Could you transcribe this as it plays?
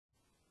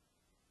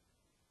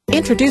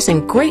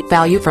Introducing great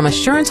value from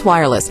Assurance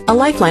Wireless, a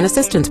lifeline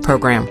assistance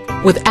program.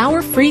 With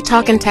our free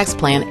talk and text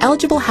plan,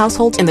 eligible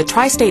households in the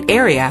tri-state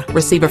area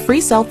receive a free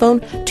cell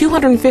phone,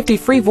 250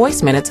 free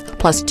voice minutes,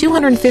 plus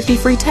 250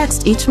 free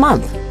text each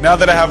month. Now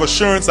that I have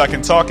Assurance, I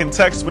can talk and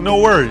text with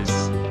no worries.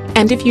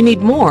 And if you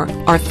need more,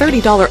 our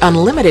 $30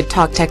 unlimited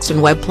talk, text,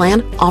 and web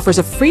plan offers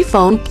a free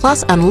phone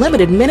plus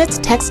unlimited minutes,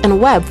 text, and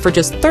web for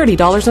just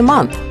 $30 a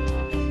month.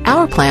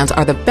 Our plans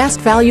are the best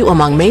value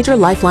among major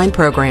Lifeline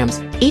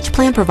programs. Each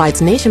plan provides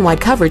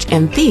nationwide coverage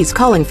and these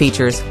calling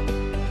features.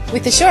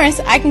 With Assurance,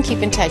 I can keep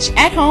in touch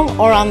at home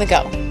or on the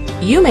go.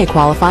 You may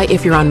qualify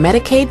if you're on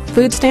Medicaid,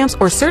 food stamps,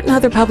 or certain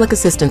other public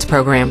assistance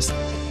programs.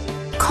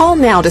 Call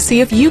now to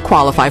see if you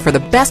qualify for the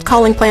best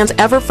calling plans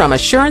ever from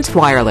Assurance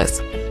Wireless.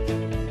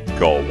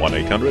 Call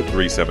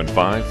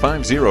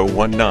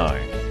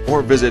 1-800-375-5019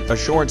 or visit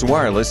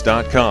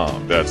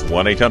AssuranceWireless.com. That's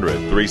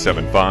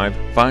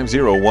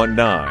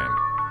 1-800-375-5019.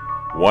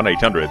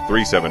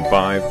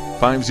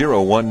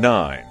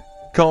 1-800-375-5019.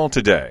 Call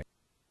today.